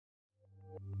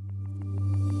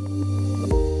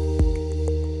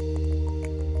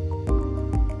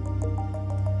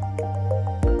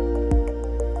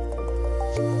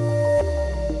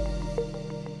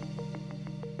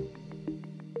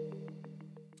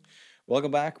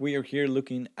Welcome back. We are here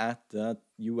looking at the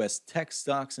US tech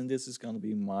stocks, and this is going to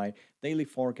be my daily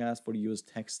forecast for the US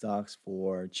tech stocks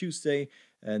for Tuesday,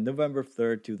 November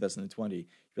 3rd, 2020. If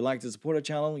you'd like to support our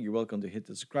channel, you're welcome to hit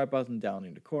the subscribe button down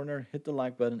in the corner, hit the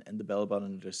like button and the bell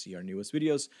button to see our newest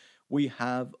videos. We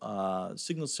have a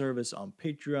signal service on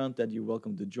Patreon that you're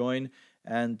welcome to join,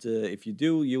 and if you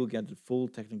do, you will get the full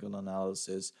technical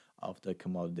analysis of the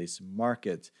commodities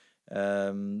market.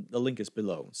 The link is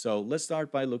below. So let's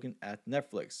start by looking at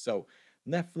Netflix. So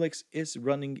Netflix is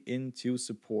running into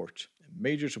support,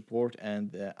 major support,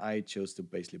 and I chose to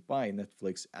basically buy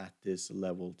Netflix at this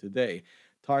level today,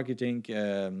 targeting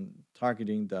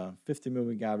the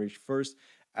 50-moving average first.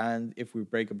 And if we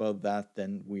break above that,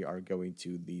 then we are going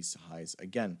to these highs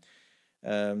again.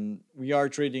 We are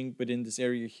trading within this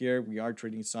area here. We are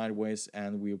trading sideways,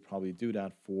 and we'll probably do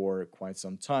that for quite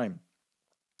some time.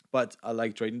 But I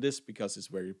like trading this because it's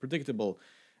very predictable.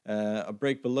 A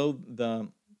break below the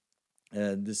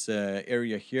this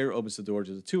area here opens the door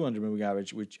to the 200 moving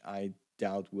average, which I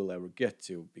doubt we'll ever get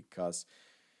to, because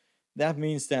that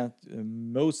means that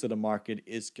most of the market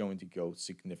is going to go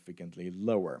significantly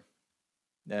lower.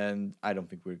 And I don't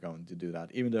think we're going to do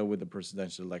that, even though with the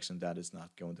presidential election that is not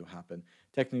going to happen.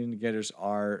 Technical indicators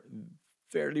are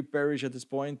fairly bearish at this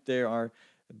point.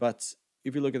 But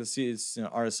if you look at the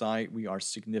RSI, we are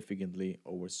significantly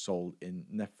oversold in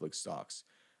Netflix stocks.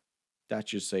 That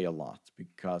should say a lot,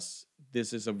 because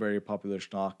this is a very popular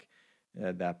stock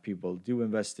that people do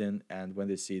invest in, and when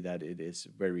they see that it is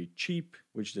very cheap,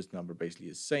 which this number basically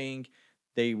is saying,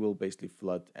 they will basically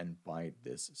flood and buy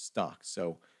this stock.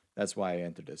 So that's why I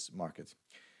entered this market.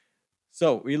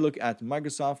 So we look at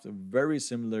Microsoft, very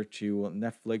similar to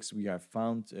Netflix. We have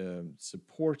found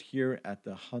support here at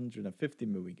the 150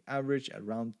 moving average,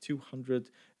 around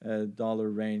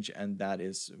 $200 range, and that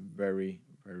is very,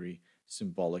 very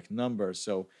symbolic number.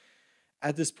 So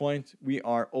at this point, we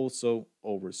are also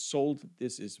oversold.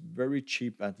 This is very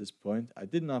cheap at this point. I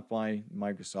did not buy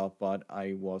Microsoft, but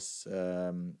I was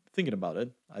thinking about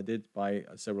it. I did buy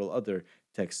several other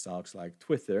tech stocks like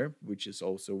Twitter, which is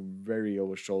also very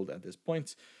oversold at this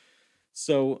point.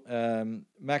 So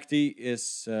MACD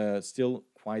is still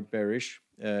quite bearish.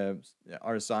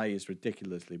 RSI is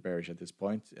ridiculously bearish at this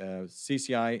point.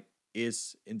 CCI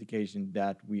is indication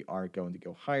that we are going to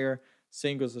go higher.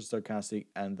 Same goes to stochastic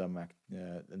and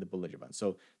the Bollinger Band.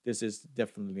 So this is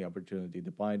definitely an opportunity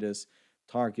to buy this.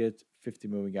 Target 50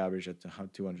 moving average at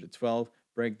 212.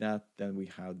 Break that, then we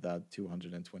have that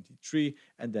 223,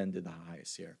 and then the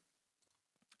highs here.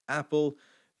 Apple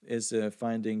is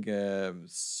finding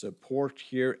support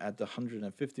here at the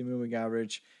 150 moving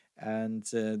average, and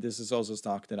this is also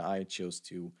stock that I chose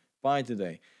to buy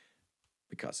today,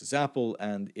 because it's Apple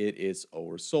and it is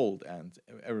oversold. And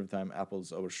every time Apple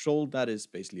is oversold, that is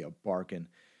basically a bargain.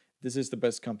 This is the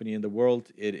best company in the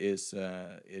world. It is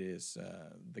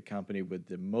the company with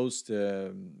the most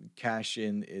cash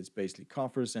in its basically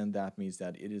coffers, and that means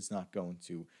that it is not going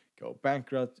to go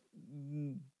bankrupt.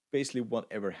 Basically,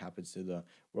 whatever happens to the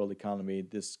world economy,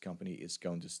 this company is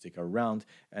going to stick around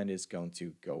and is going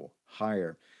to go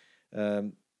higher.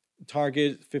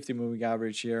 Target 50 moving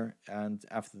average here, and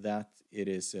after that it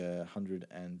is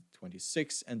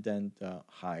 126, and then the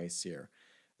highs here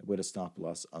with a stop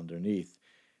loss underneath.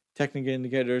 Technical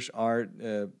indicators are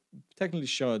technically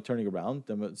turning around.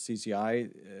 The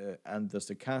CCI and the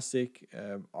stochastic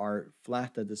are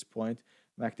flat at this point.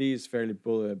 MACD is fairly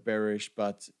bearish,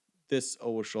 but this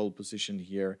oversold position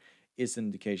here is an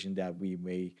indication that we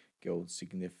may go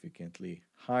significantly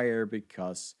higher,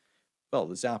 because, well,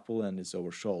 it's Apple and it's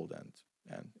oversold, and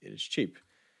it is cheap.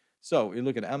 So you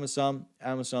look at Amazon.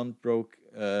 Amazon broke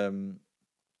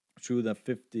through the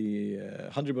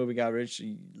 100 moving average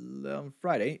on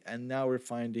Friday, and now we're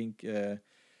finding a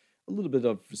little bit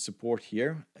of support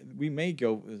here. We may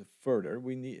go further.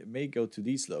 We may go to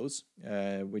these lows,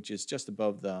 which is just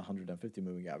above the 150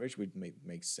 moving average, which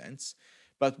makes sense.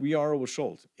 But we are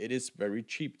oversold. It is very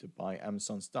cheap to buy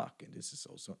Amazon stock, and this is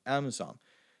also Amazon.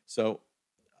 So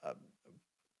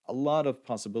a lot of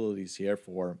possibilities here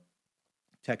for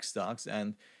tech stocks.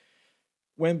 And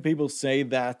when people say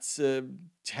that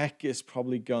tech is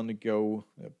probably going to go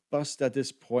bust at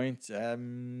this point,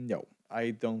 no, I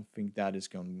don't think that is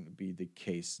going to be the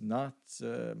case. Not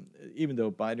even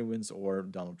though Biden wins or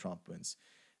Donald Trump wins.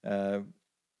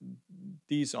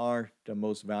 These are the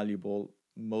most valuable,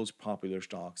 most popular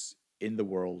stocks in the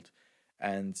world,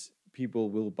 and people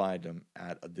will buy them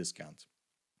at a discount.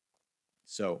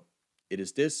 So it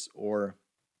is this or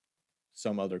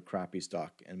some other crappy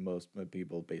stock, and most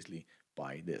people basically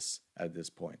buy this at this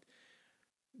point.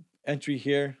 Entry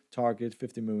here, target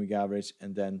 50 moving average,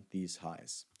 and then these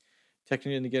highs.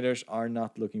 Technical indicators are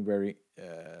not looking very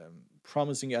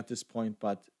promising at this point,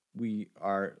 but we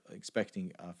are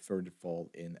expecting a further fall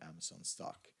in Amazon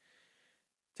stock.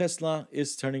 Tesla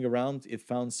is turning around. It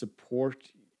found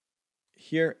support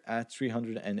here at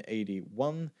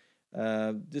 381.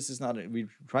 This is not, we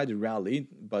tried to rally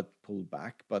but pulled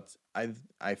back, but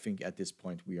I think at this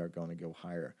point we are going to go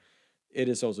higher. It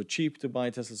is also cheap to buy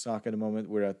Tesla stock at the moment.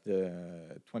 We're at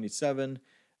the 27.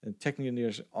 Technical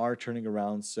indicators are turning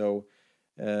around, so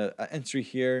an entry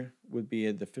here would be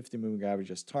at the 50 moving average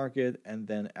as target, and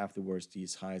then afterwards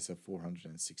these highs of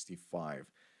 465.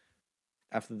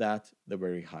 After that, the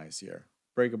very highs here.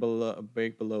 Break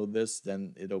below this,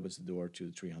 then it opens the door to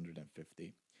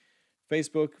 350.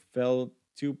 Facebook fell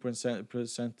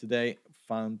 2% today,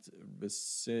 found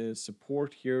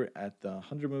support here at the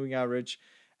 100 moving average,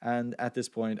 and at this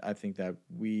point I think that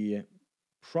we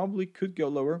probably could go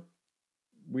lower.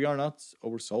 We are not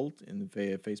oversold in the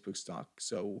Facebook stock,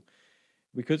 so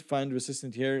we could find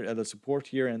resistance here at a support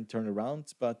here and turn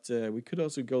around, but we could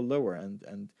also go lower,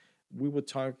 and we would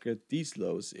target these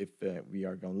lows if we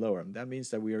are going lower. And that means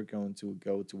that we are going to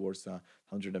go towards the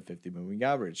 150 moving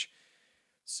average.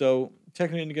 So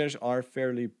technical indicators are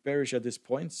fairly bearish at this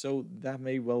point, so that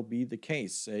may well be the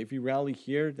case. If we rally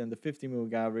here, then the 50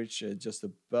 moving average just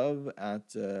above at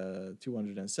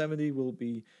 270 will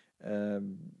be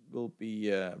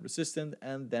resistant,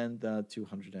 and then the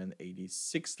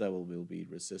 286 level will be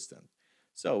resistant.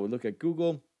 So we look at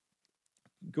Google.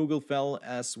 Google fell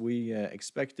as we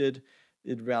expected.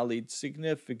 It rallied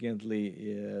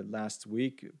significantly last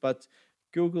week, but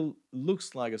Google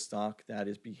looks like a stock that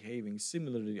is behaving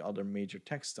similarly to other major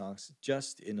tech stocks,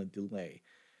 just in a delay.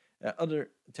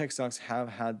 Other tech stocks have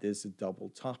had this double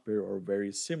top here, or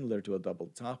very similar to a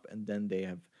double top, and then they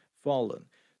have fallen.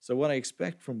 So what I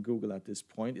expect from Google at this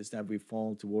point is that we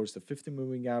fall towards the 50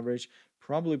 moving average,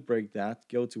 probably break that,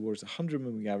 go towards the 100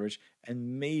 moving average,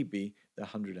 and maybe the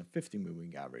 150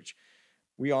 moving average.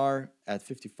 We are at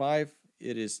 55.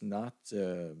 It is not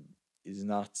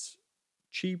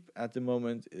cheap at the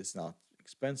moment. It's not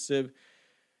expensive.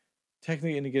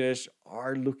 Technical indicators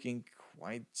are looking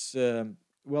quite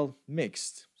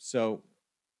mixed. So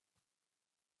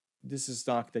this is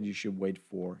stock that you should wait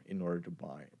for in order to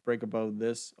buy. Break above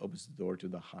this opens the door to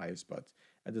the highs, but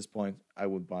at this point I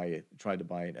would try to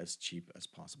buy it as cheap as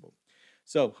possible.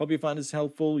 So hope you find this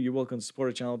helpful. You're welcome to support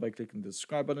the channel by clicking the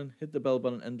subscribe button, hit the bell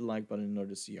button and the like button in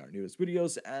order to see our newest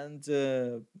videos,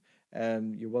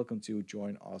 and you're welcome to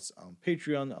join us on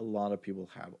Patreon. A lot of people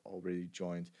have already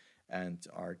joined and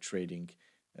are trading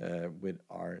with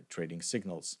our trading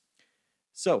signals.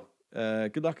 So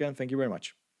good luck and thank you very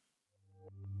much.